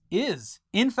this is,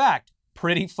 in fact,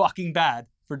 pretty fucking bad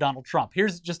for Donald Trump.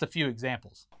 Here's just a few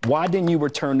examples. Why didn't you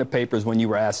return the papers when you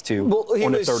were asked to? Well, he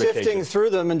on the was third sifting occasion? through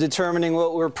them and determining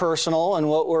what were personal and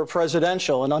what were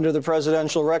presidential. And under the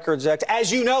Presidential Records Act,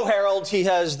 as you know, Harold, he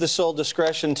has the sole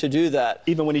discretion to do that.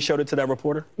 Even when he showed it to that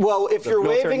reporter? Well, if you're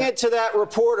military waving it to that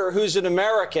reporter who's an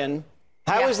American,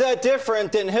 how is that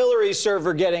different than Hillary's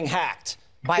server getting hacked?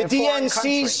 By The a foreign DNC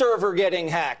country. server getting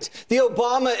hacked, the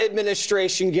Obama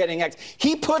administration getting hacked.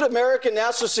 He put American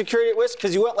national security at risk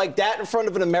because he went like that in front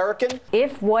of an American?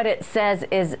 If what it says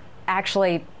is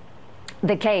actually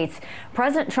the case,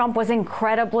 President Trump was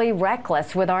incredibly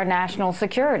reckless with our national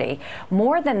security.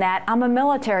 More than that, I'm a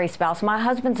military spouse. My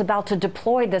husband's about to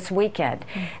deploy this weekend.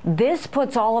 This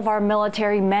puts all of our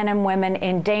military men and women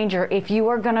in danger if you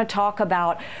are going to talk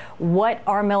about what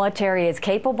our military is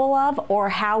capable of or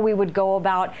how we would go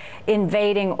about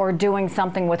invading or doing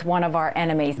something with one of our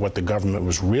enemies. What the government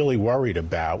was really worried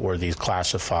about were these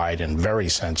classified and very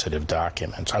sensitive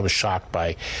documents. I was shocked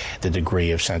by the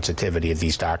degree of sensitivity of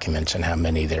these documents and how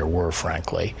many there were,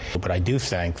 frankly. But I do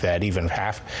think that even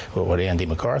half what Andy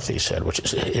McCarthy said, which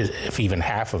is if even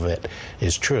half of it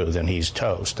is true, then he's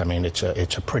toast. I mean, it's a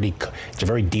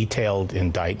very detailed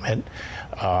indictment,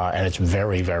 and it's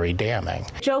very, very damning.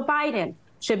 Joe Biden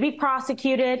should be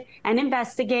prosecuted and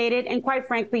investigated and, quite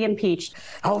frankly, impeached.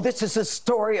 Oh, this is a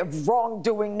story of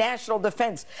wrongdoing, national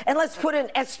defense. And let's put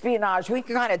in espionage. We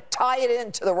can kind of tie it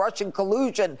into the Russian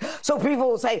collusion. So people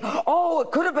will say, oh, it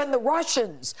could have been the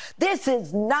Russians. This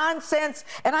is nonsense.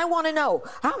 And I want to know,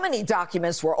 how many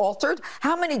documents were altered?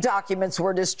 How many documents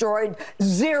were destroyed?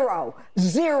 Zero.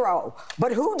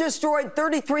 But who destroyed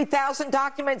 33,000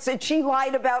 documents that she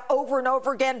lied about over and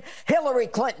over again? Hillary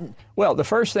Clinton. Well, the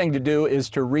first thing to do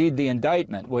is to read the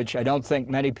indictment, which I don't think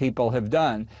many people have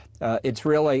done. It's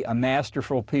really a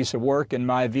masterful piece of work, in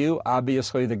my view.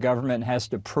 Obviously, the government has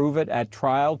to prove it at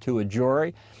trial to a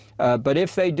jury. But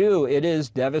if they do, it is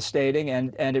devastating,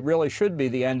 and it really should be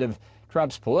the end of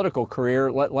Trump's political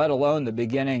career, let alone the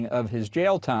beginning of his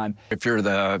jail time. If you're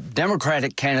the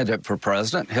Democratic candidate for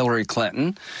president, Hillary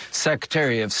Clinton,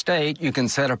 Secretary of State, you can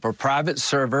set up a private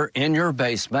server in your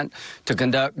basement to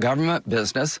conduct government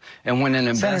business. And when an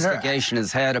investigation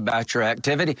is had about your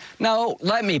activity, no,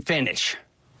 let me finish.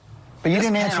 But you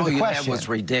didn't answer the That question. was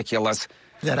ridiculous.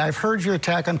 That I've heard your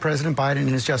attack on President Biden and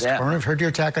his Justice Department. I've heard your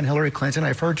attack on Hillary Clinton.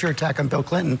 I've heard your attack on Bill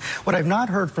Clinton. What I've not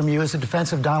heard from you is a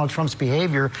defense of Donald Trump's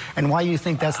behavior and why you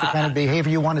think that's the kind of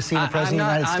behavior you want to see in the President of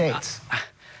the United States.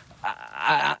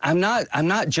 I'm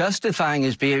not justifying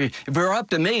his behavior. If it were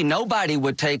up to me, nobody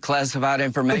would take classified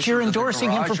information. But you're to the endorsing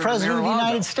him for garage or President of the Mar-a-Lago.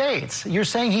 United States. You're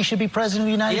saying he should be President of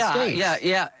the United States.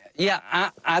 Yeah.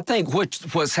 I think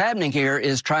what's happening here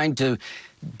is trying to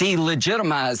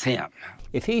delegitimize him.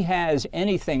 If he has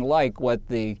anything like what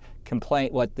the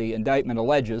indictment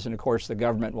alleges, and of course the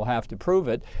government will have to prove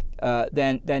it,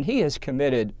 then he has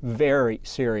committed very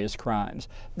serious crimes.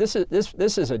 This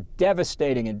is a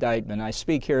devastating indictment. I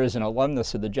speak here as an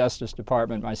alumnus of the Justice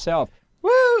Department myself.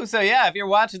 Woo! So yeah, if you're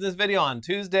watching this video on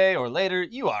Tuesday or later,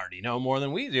 you already know more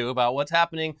than we do about what's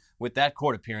happening with that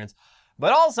court appearance.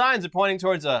 But all signs are pointing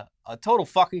towards a total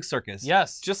fucking circus.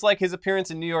 Yes. Just like his appearance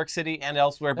in New York City and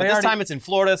elsewhere. But this time it's in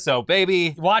Florida, so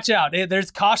baby. Watch out. There's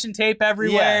caution tape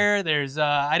everywhere. Yeah. There's,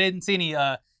 I didn't see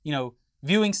any,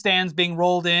 viewing stands being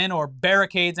rolled in or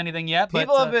barricades, anything yet.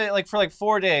 People have been, for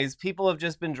 4 days, people have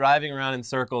just been driving around in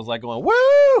circles, going,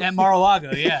 woo! At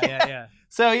Mar-a-Lago, yeah.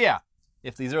 So yeah,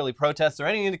 if these early protests are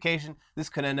any indication, this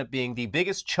could end up being the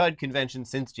biggest Chud convention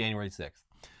since January 6th.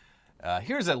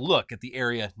 Here's a look at the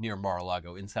area near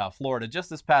Mar-a-Lago in South Florida just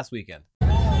this past weekend.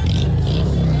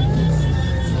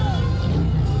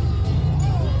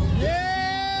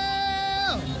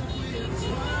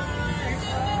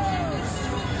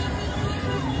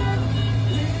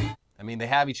 I mean, they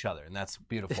have each other, and that's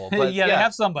beautiful. But yeah, they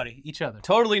have somebody, each other.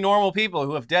 Totally normal people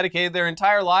who have dedicated their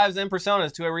entire lives and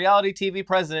personas to a reality TV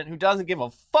president who doesn't give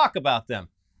a fuck about them,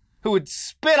 who would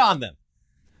spit on them.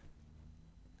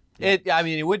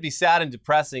 It would be sad and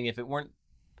depressing if it weren't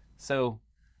so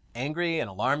angry and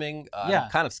alarming. I'm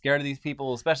kind of scared of these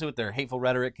people, especially with their hateful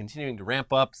rhetoric continuing to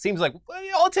ramp up. Seems like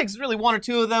all it takes is really one or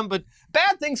two of them, but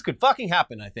bad things could fucking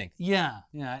happen, I think. Yeah.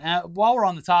 While we're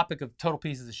on the topic of total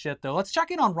pieces of shit, though, let's check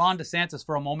in on Ron DeSantis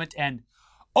for a moment. And,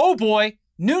 oh boy,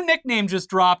 new nickname just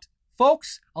dropped.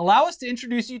 Folks, allow us to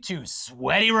introduce you to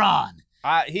Sweaty Ron.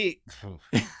 He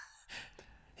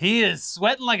He is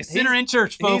sweating like a sinner in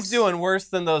church, folks. He's doing worse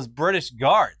than those British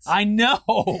guards. I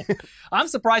know. I'm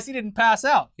surprised he didn't pass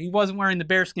out. He wasn't wearing the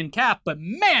bearskin cap, but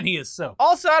man, he is soaked.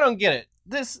 Also, I don't get it.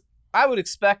 I would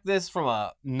expect this from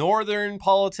a northern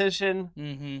politician.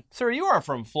 Mm-hmm. Sir, you are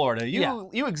from Florida.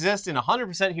 You exist in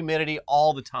 100% humidity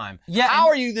all the time. Yeah, how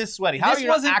are you this sweaty? How are you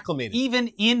not acclimated? Even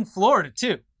in Florida,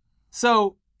 too.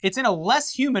 So it's in a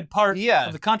less humid part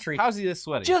of the country. How's he this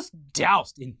sweaty? Just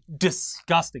doused in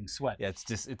disgusting sweat. Yeah,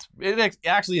 it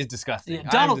actually is disgusting. Yeah,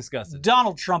 I'm disgusted.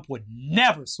 Donald Trump would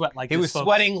never sweat like this. He was folks.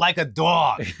 sweating like a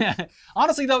dog.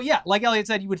 Honestly, though, yeah, like Elliot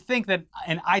said, you would think that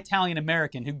an Italian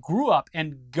American who grew up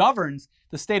and governs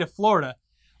the state of Florida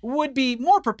would be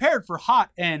more prepared for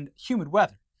hot and humid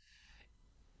weather.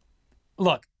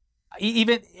 Look,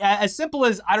 even as simple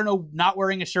as, I don't know, not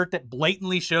wearing a shirt that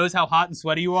blatantly shows how hot and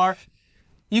sweaty you are,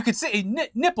 you could see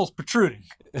nipples protruding.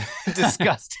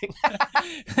 Disgusting.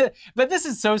 But this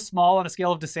is so small on a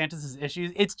scale of DeSantis'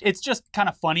 issues. It's just kind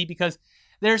of funny because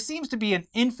there seems to be an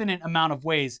infinite amount of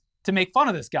ways to make fun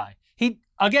of this guy. He,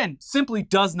 again, simply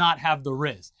does not have the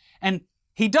riz. And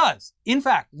he does, in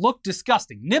fact, look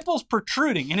disgusting. Nipples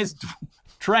protruding in his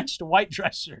drenched white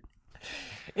dress shirt.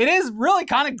 It is really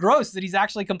kind of gross that he's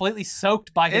actually completely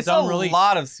soaked by his own release. It's a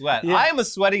lot of sweat. Yeah. I am a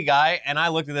sweaty guy, and I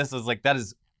looked at this, I was like,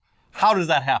 how does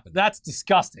that happen? That's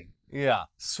disgusting. Yeah.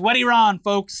 Sweaty Ron,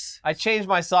 folks. I change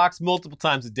my socks multiple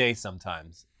times a day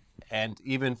sometimes. And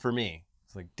even for me,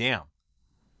 it's like, damn,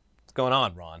 what's going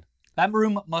on, Ron? That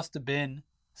room must have been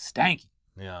stanky.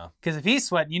 Yeah. Because if he's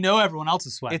sweating, you know everyone else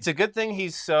is sweating. It's a good thing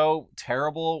he's so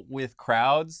terrible with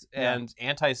crowds and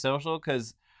antisocial,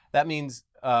 because that means,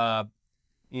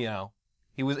 he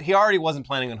already wasn't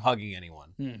planning on hugging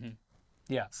anyone. Mm-hmm.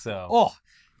 Yeah. So. Oh,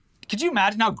 could you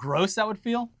imagine how gross that would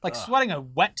feel? Like sweating a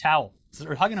wet towel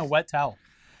or hugging a wet towel.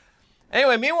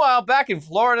 Anyway, meanwhile, back in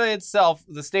Florida itself,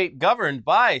 the state governed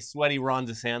by sweaty Ron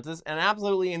DeSantis, an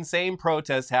absolutely insane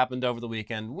protest happened over the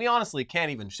weekend. We honestly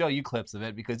can't even show you clips of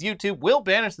it because YouTube will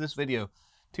banish this video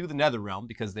to the nether realm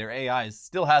because their AI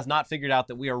still has not figured out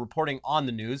that we are reporting on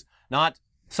the news, not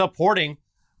supporting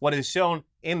what is shown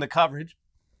in the coverage.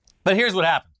 But here's what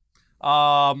happened.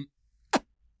 A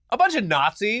bunch of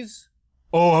Nazis.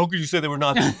 Oh, how could you say they were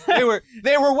Nazis?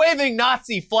 they were waving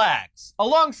Nazi flags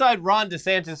alongside Ron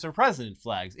DeSantis for president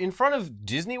flags in front of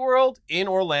Disney World in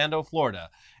Orlando, Florida.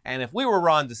 And if we were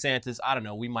Ron DeSantis, I don't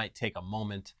know, we might take a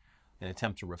moment and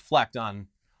attempt to reflect on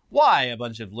why a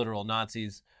bunch of literal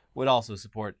Nazis would also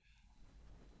support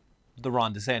the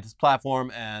Ron DeSantis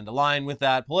platform and align with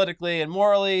that politically and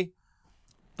morally.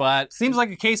 But seems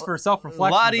like a case for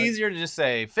self-reflection. A lot easier to just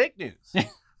say fake news.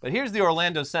 But here's the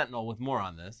Orlando Sentinel with more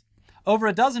on this. Over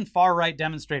a dozen far-right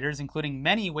demonstrators, including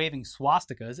many waving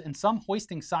swastikas and some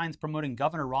hoisting signs promoting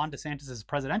Governor Ron DeSantis'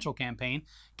 presidential campaign,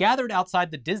 gathered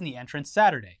outside the Disney entrance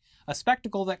Saturday, a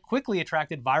spectacle that quickly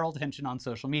attracted viral attention on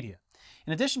social media.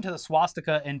 In addition to the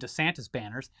swastika and DeSantis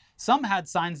banners, some had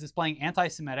signs displaying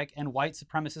anti-Semitic and white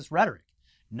supremacist rhetoric.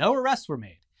 No arrests were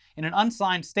made. In an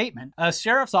unsigned statement, a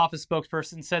sheriff's office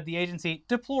spokesperson said the agency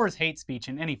deplores hate speech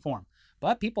in any form,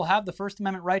 but people have the First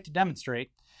Amendment right to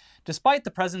demonstrate. Despite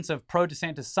the presence of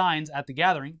pro-DeSantis signs at the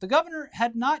gathering, the governor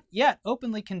had not yet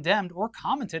openly condemned or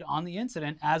commented on the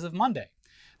incident as of Monday.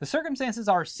 The circumstances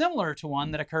are similar to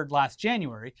one that occurred last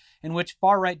January, in which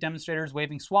far-right demonstrators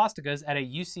waving swastikas at a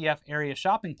UCF area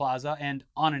shopping plaza and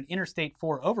on an Interstate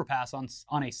 4 overpass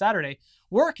on a Saturday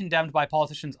were condemned by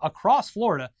politicians across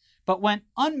Florida, but went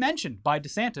unmentioned by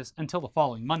DeSantis until the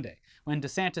following Monday, when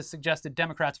DeSantis suggested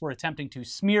Democrats were attempting to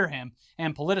smear him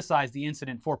and politicize the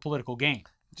incident for political gain.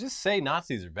 Just say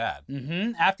Nazis are bad.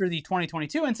 After the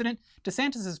 2022 incident,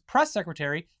 DeSantis' press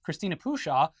secretary, Christina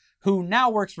Pushaw, who now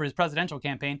works for his presidential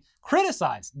campaign,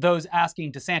 criticized those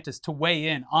asking DeSantis to weigh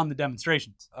in on the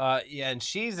demonstrations. And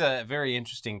she's a very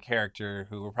interesting character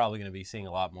who we're probably going to be seeing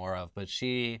a lot more of, but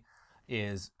she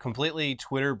is completely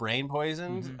Twitter brain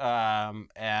poisoned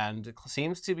and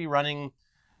seems to be running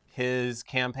his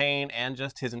campaign and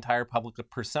just his entire public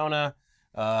persona.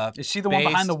 Is she the one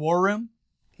behind the war room?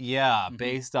 Yeah,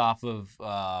 based off of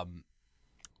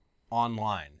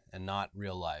online and not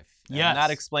real life. Yes. And that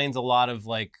explains a lot of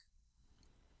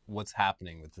what's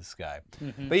happening with this guy.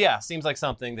 But yeah, seems like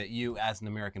something that you as an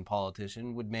American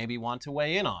politician would maybe want to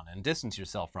weigh in on and distance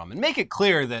yourself from and make it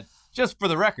clear that, just for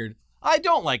the record, I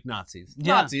don't like Nazis.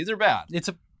 Yeah. Nazis are bad. It's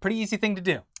a pretty easy thing to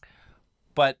do.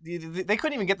 But they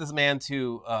couldn't even get this man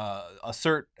to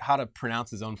assert how to pronounce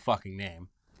his own fucking name.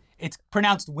 It's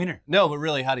pronounced winner. No, but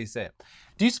really, how do you say it?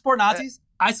 Do you support Nazis?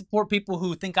 I support people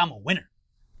who think I'm a winner.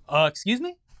 Excuse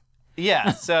me?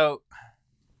 Yeah, so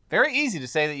very easy to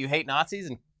say that you hate Nazis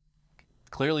and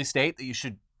clearly state that you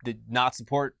should not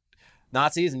support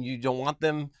Nazis and you don't want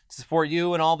them to support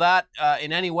you and all that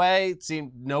in any way. It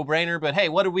seemed no-brainer, but hey,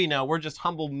 what do we know? We're just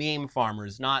humble meme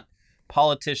farmers, not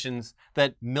politicians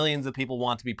that millions of people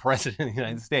want to be president of the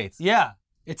United States. Yeah.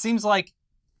 It seems like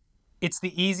it's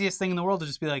the easiest thing in the world to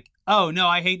just be like, oh, no,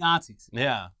 I hate Nazis.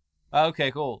 Yeah.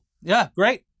 Okay, cool. Yeah,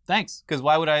 great. Thanks. Because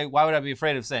why would I be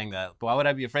afraid of saying that? Why would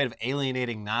I be afraid of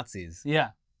alienating Nazis?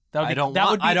 Yeah. I don't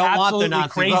want the Nazi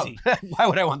crazy vote. Why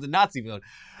would I want the Nazi vote?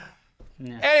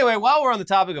 Yeah. Anyway, while we're on the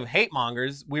topic of hate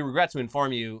mongers, we regret to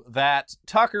inform you that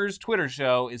Tucker's Twitter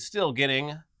show is still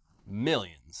getting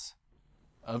millions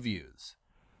of views.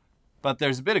 But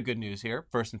there's a bit of good news here.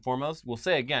 First and foremost, we'll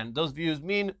say again, those views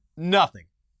mean nothing.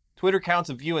 Twitter counts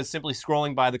a view as simply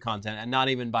scrolling by the content and not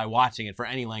even by watching it for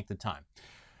any length of time.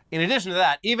 In addition to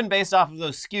that, even based off of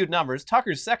those skewed numbers,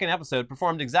 Tucker's second episode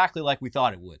performed exactly like we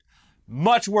thought it would.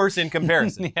 Much worse in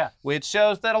comparison. Yeah. Which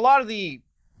shows that a lot of the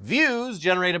views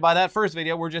generated by that first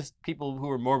video were just people who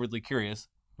were morbidly curious.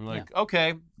 I'm like,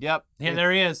 okay, yep. Yeah,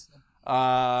 there he is.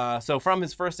 So from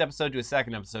his first episode to his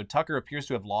second episode, Tucker appears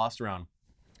to have lost around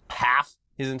half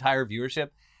his entire viewership.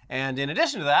 And in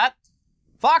addition to that,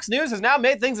 Fox News has now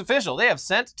made things official. They have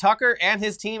sent Tucker and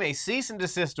his team a cease and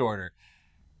desist order.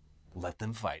 Let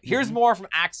them fight. Here's more from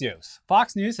Axios.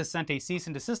 Fox News has sent a cease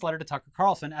and desist letter to Tucker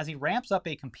Carlson as he ramps up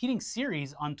a competing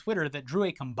series on Twitter that drew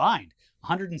a combined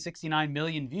 169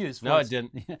 million views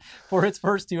for its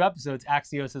first two episodes,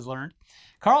 Axios has learned.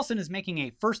 Carlson is making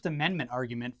a First Amendment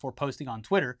argument for posting on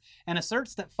Twitter and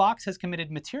asserts that Fox has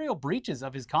committed material breaches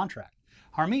of his contract.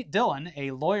 Harmeet Dillon,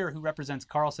 a lawyer who represents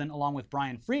Carlson along with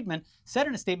Brian Friedman, said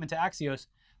in a statement to Axios,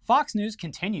 Fox News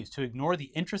continues to ignore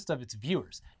the interests of its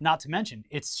viewers, not to mention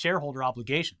its shareholder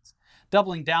obligations.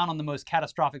 Doubling down on the most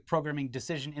catastrophic programming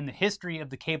decision in the history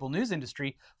of the cable news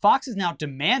industry, Fox is now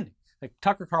demanding that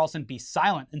Tucker Carlson be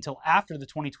silent until after the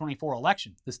 2024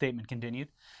 election, the statement continued.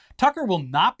 Tucker will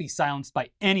not be silenced by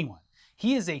anyone.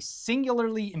 He is a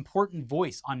singularly important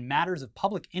voice on matters of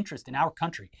public interest in our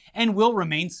country and will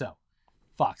remain so.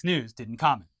 Fox News didn't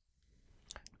comment.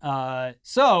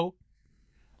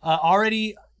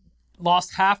 Already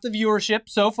lost half the viewership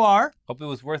so far. Hope it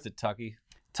was worth it, Tucky.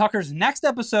 Tucker's next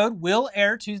episode will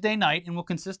air Tuesday night and will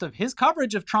consist of his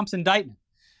coverage of Trump's indictment.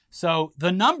 So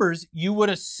the numbers you would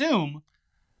assume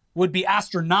would be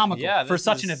astronomical for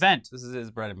such an event. This is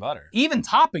his bread and butter. Even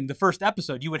topping the first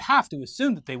episode, you would have to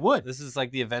assume that they would. This is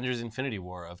like the Avengers Infinity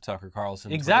War of Tucker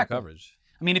Carlson exactly. coverage.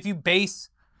 I mean, if you base,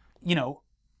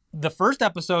 the first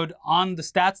episode on the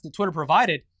stats that Twitter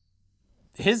provided,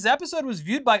 his episode was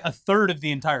viewed by a third of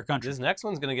the entire country. This next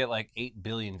one's going to get like 8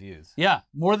 billion views. Yeah,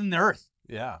 more than the Earth.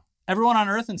 Yeah. Everyone on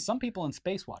Earth and some people in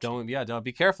space watch. Don't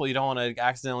be careful. You don't want to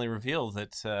accidentally reveal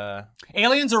that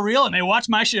aliens are real and they watch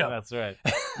my show. That's right.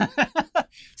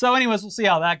 So anyways, we'll see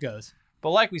how that goes. But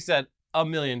like we said a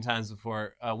million times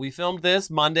before, we filmed this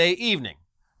Monday evening.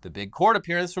 The big court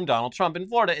appearance from Donald Trump in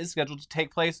Florida is scheduled to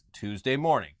take place Tuesday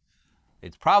morning.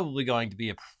 It's probably going to be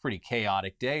a pretty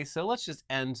chaotic day, so let's just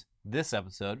end this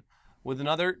episode with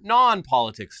another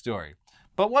non-politics story,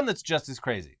 but one that's just as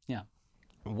crazy. Yeah.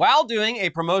 While doing a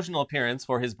promotional appearance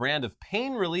for his brand of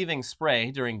pain-relieving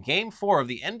spray during Game 4 of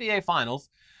the NBA Finals,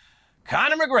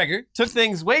 Conor McGregor took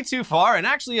things way too far and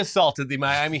actually assaulted the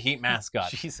Miami Heat mascot.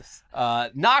 Jesus.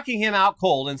 Knocking him out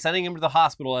cold and sending him to the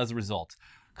hospital as a result.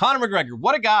 Conor McGregor,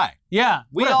 what a guy. Yeah.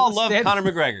 We all love Conor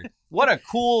McGregor. What a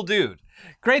cool dude.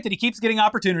 Great that he keeps getting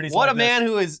opportunities. What like a man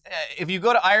who is, if you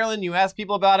go to Ireland, you ask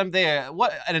people about him,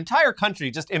 an entire country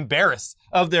just embarrassed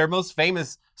of their most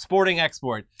famous sporting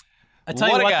export. I tell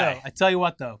you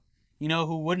what though, you know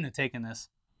who wouldn't have taken this?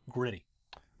 Gritty.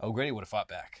 Oh, Gritty would have fought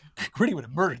back. Gritty would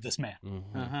have murdered this man.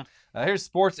 Mm-hmm. Here's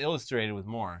Sports Illustrated with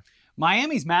more.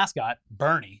 Miami's mascot,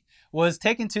 Bernie, was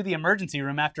taken to the emergency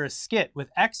room after a skit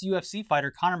with ex-UFC fighter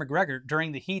Conor McGregor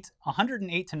during the Heat's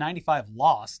 108-95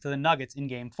 loss to the Nuggets in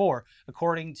Game 4,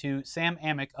 according to Sam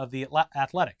Amick of The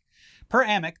Athletic. Per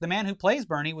Amick, the man who plays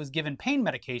Bernie was given pain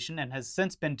medication and has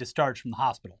since been discharged from the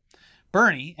hospital.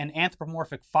 Bernie, an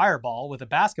anthropomorphic fireball with a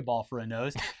basketball for a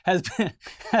nose, has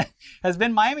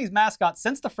been Miami's mascot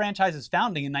since the franchise's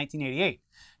founding in 1988.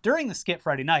 During the skit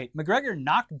Friday night, McGregor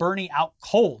knocked Bernie out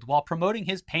cold while promoting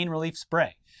his pain relief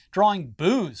spray, drawing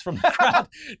boos from the crowd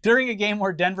during a game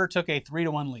where Denver took a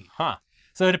 3-1 lead.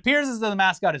 So it appears as though the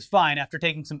mascot is fine after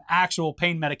taking some actual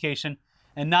pain medication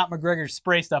and not McGregor's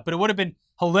spray stuff, but it would have been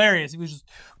hilarious if he was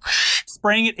just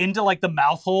spraying it into like the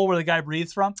mouth hole where the guy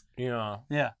breathes from. Yeah.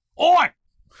 Oi!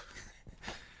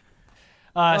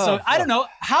 I don't know.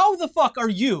 How the fuck are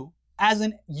you, as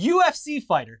an UFC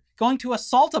fighter, going to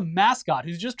assault a mascot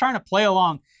who's just trying to play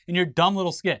along in your dumb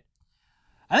little skit?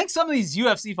 I think some of these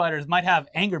UFC fighters might have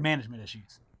anger management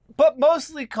issues. but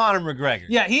mostly Conor McGregor.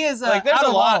 Yeah, he is. Like there's out a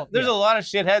of lot. all- There's a lot of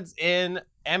shitheads in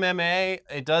MMA.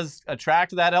 It does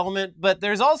attract that element, but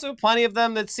there's also plenty of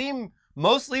them that seem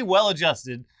mostly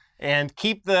well-adjusted and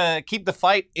keep the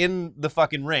fight in the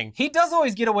fucking ring. He does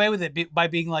always get away with it by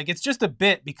being like, it's just a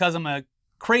bit because I'm a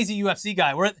crazy UFC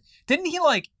guy. Where didn't he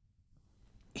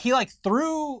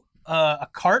threw a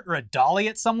cart or a dolly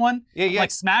at someone? Yeah.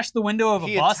 Like smashed the window of a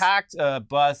He bus. attacked a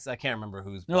bus. I can't remember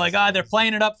whose. They're like, they're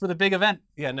playing it up for the big event.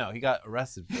 Yeah, no, he got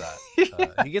arrested for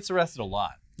that. He gets arrested a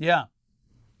lot. Yeah.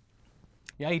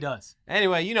 Yeah, he does.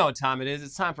 Anyway, you know what time it is.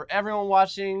 It's time for everyone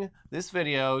watching this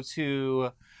video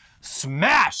to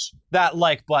smash that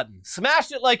like button.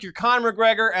 Smash it like you're Conor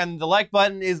McGregor, and the like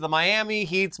button is the Miami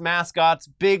Heat's mascot's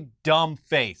big dumb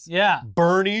face. Yeah.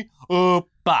 Bernie,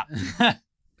 bop.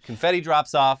 Confetti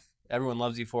drops off. Everyone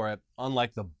loves you for it,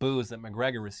 unlike the boos that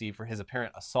McGregor received for his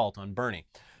apparent assault on Bernie.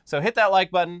 So hit that like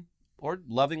button, or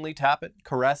lovingly tap it,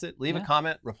 caress it, leave a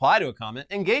comment, reply to a comment,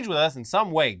 engage with us in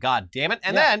some way, god damn it,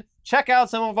 and then check out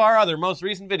some of our other most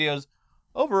recent videos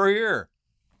over here.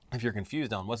 If you're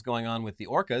confused on what's going on with the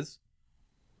orcas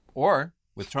or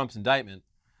with Trump's indictment,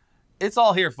 it's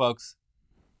all here, folks.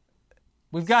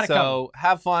 We've got it covered. So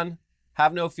have fun,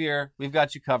 have no fear. We've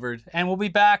got you covered. And we'll be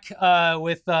back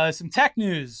with some tech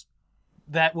news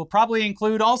that will probably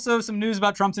include also some news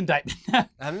about Trump's indictment.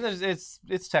 I mean,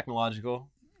 it's technological.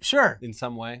 Sure. In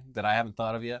some way that I haven't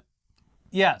thought of yet.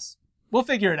 Yes. We'll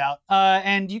figure it out.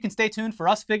 And you can stay tuned for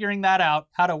us figuring that out,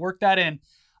 how to work that in.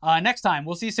 Next time.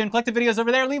 We'll see you soon. Click the videos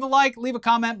over there. Leave a like, leave a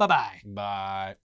comment. Bye-bye. Bye.